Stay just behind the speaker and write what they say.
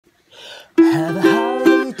Have a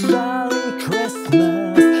holly jolly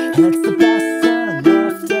Christmas. It's the best time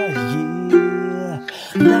of the year.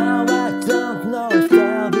 Now I don't know if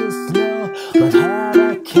there'll be snow, but have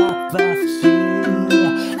a cup of cheer.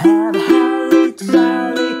 Have a holly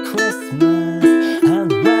jolly Christmas.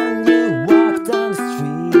 And when you walk down the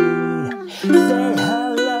street, say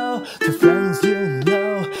hello to friends you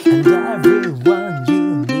know and everyone you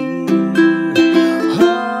meet.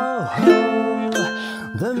 Ho, ho,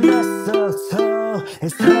 the mistletoe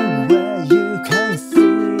is hung where you can see.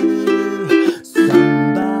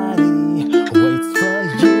 Somebody waits for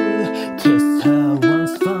you, kiss her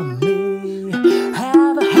once for me.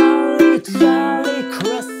 Have a holly jolly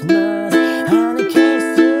Christmas, and in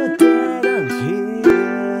case you didn't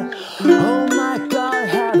hear, oh my God,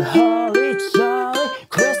 have a holly jolly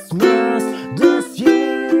Christmas this year.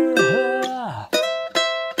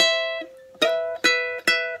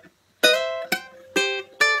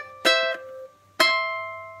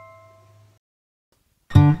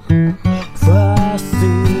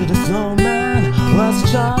 Frosty the Snowman was a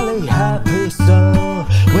jolly happy soul,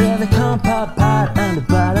 with a compound pot and a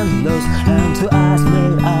button nose and two eyes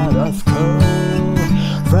made out of coal.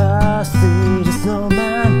 Frosty the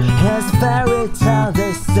Snowman is a fairy tale,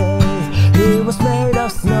 they say. He was made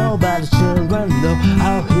of snow, but the children know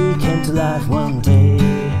how he came to life one day.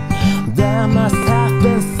 There must have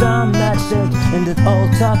been some magic in that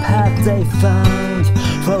old top hat they found,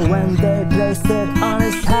 for when they placed it on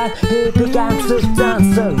his head, he began to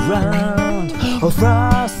dance around. Oh,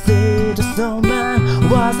 Frosty the Snowman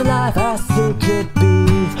was alive as he could be,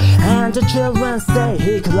 and the children say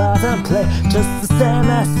he could laugh and play just the same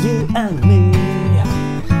as you and me.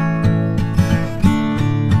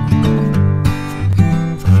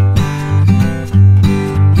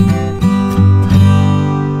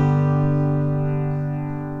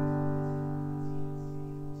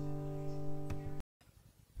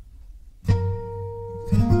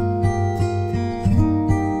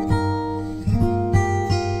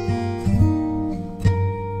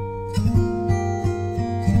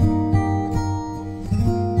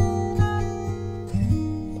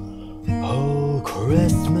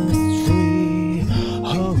 Christmas tree,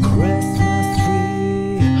 oh Christmas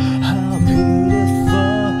tree, how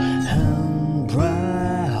beautiful and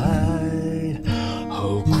bright.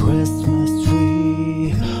 Oh Christmas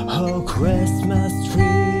tree, oh Christmas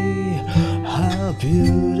tree, how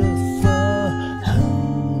beautiful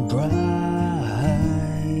and bright.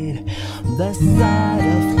 The sight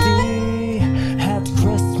of thee at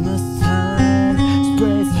Christmas time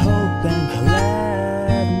spreads hope and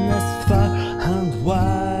gladness far and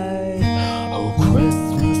wide. Oh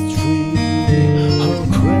Christmas tree, oh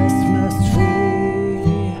Christmas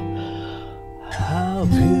tree, how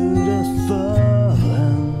beautiful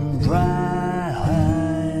and bright.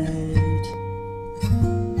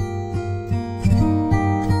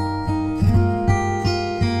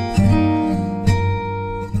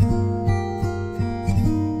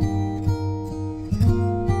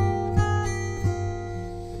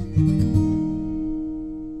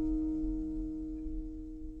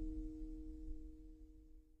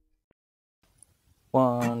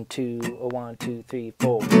 One, two, 1, 2, 3,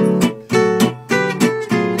 4.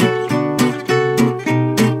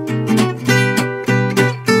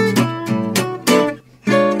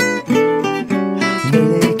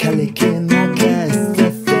 Mele Kalikimaka is the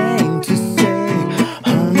thing to say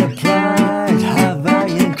on a bright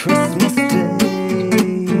Hawaiian Christmas day.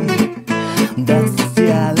 That's the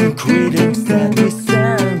island greetings that we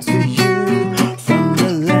send to you from the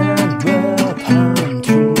land where palm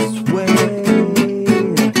trees wave.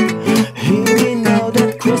 Here we know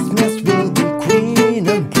that Christmas will be green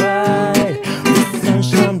and bright, the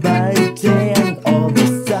sunshine by day and all the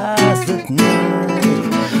stars at night.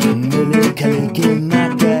 Mele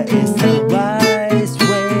Kalikimaka is a wise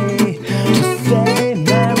way to say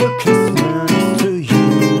Merry Christmas to you,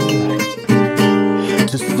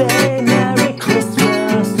 to say Merry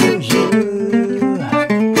Christmas to you.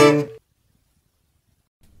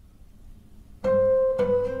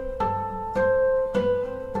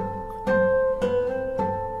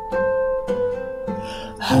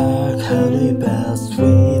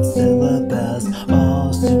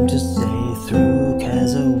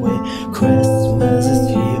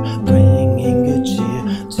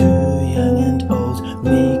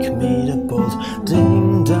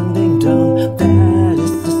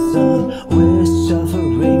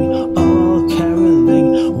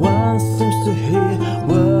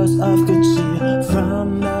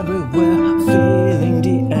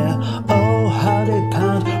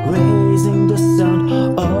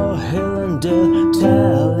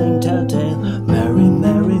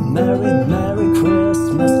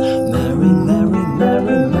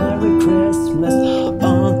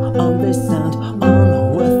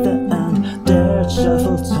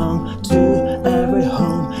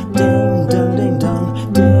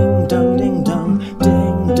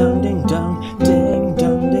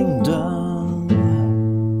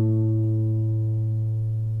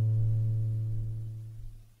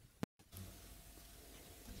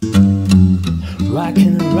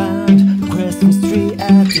 tree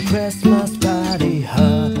at the Christmas party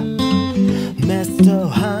hub. Mistletoe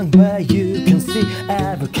hung where you can see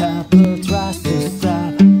every couple tries to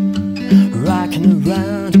stop. Rocking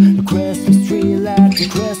around the Christmas tree, let the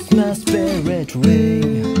Christmas spirit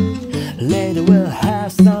ring. Later we'll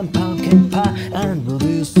have some pumpkin pie and we'll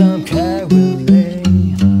do some caroling.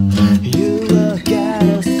 You will get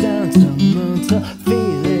a sentimental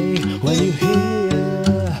feeling when you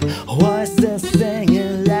hear voices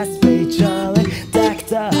singing, let's be jolly. Deck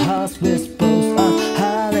the house with boughs of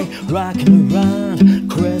holly. Rocking around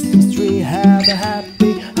Christmas tree, have a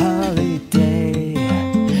happy holiday.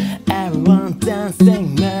 Everyone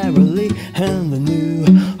dancing merrily in the new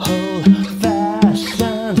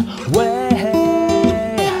old-fashioned way.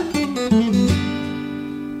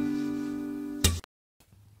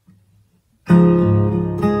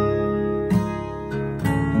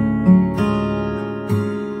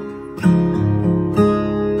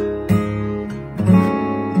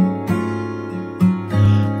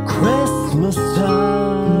 Christmas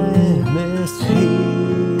time is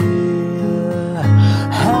here,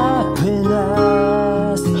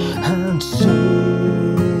 happiness and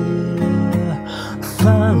cheer,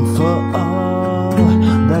 fun for all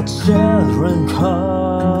that children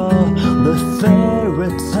call the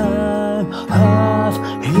favorite time of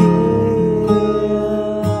year.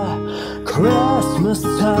 Christmas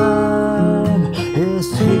time is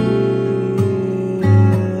here,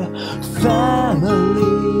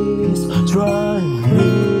 families drawing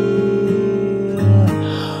near.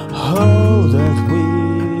 Oh, that we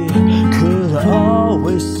could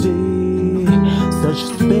always see such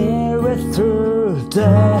spirit through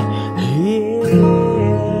the year.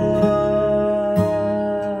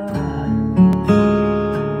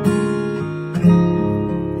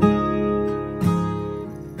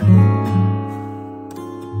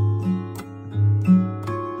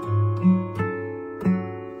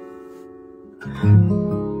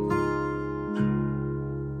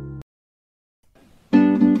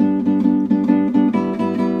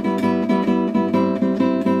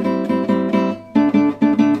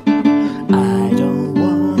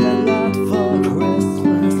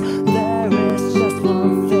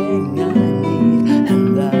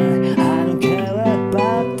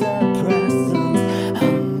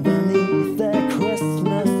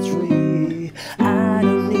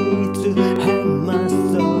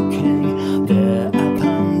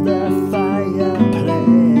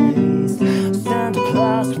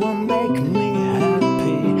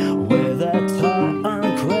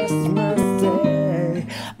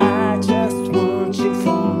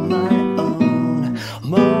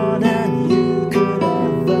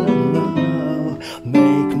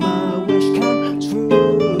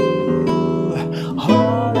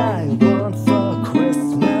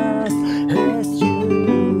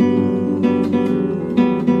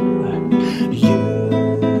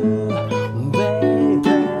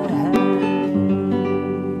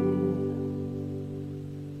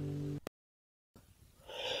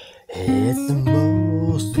 It's the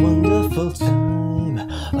most wonderful time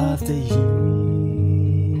of the year,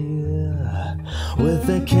 with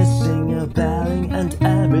the kissing and bowing and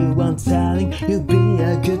everyone telling you be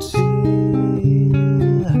a good cheer.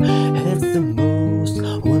 It's the most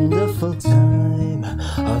wonderful time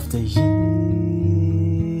of the year.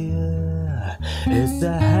 It's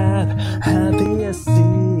the happiest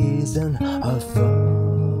season of fall,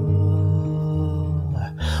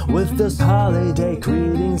 with those holiday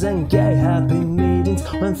greetings and gay happy meetings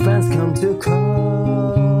when friends come to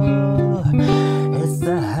call. It's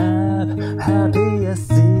the happiest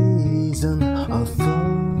season of fall.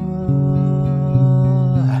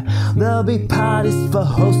 There'll be parties for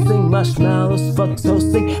hosting, marshmallows for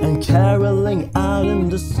toasting, and caroling out in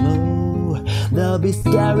the snow. There'll be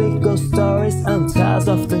scary ghost stories and tales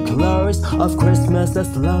of the glories of Christmas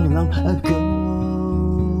that's long, long ago.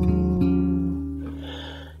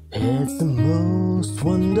 It's the most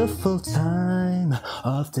wonderful time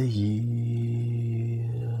of the year.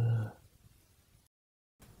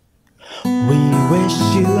 We wish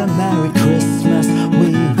you a Merry Christmas.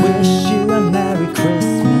 We wish you a Merry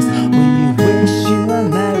Christmas. We wish you a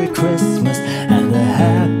Merry Christmas and a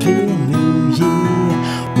Happy New Year.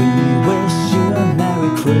 We wish you a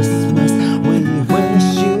Merry Christmas. We wish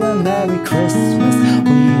you a Merry Christmas.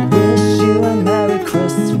 We wish you a Merry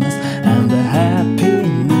Christmas and a Happy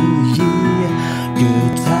New Year.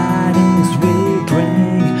 Good tidings we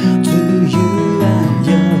bring to you and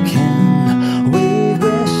your kin. We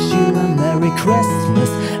wish you a Merry Christmas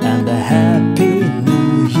and a Happy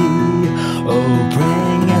New Year. Oh,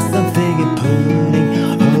 bring us some figgy pudding.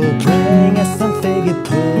 Oh, bring us some figgy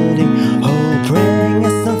pudding. Oh, bring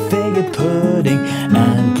us some figgy pudding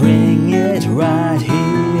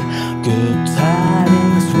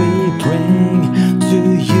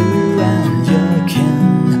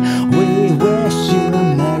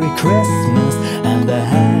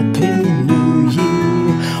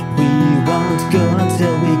go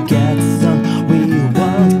until we get some. We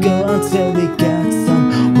won't go until we get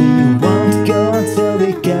some. We won't go until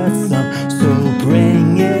we get some. So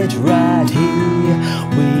bring it right here.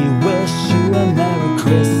 We wish you a Merry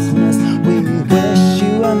Christmas. We wish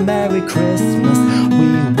you a Merry Christmas.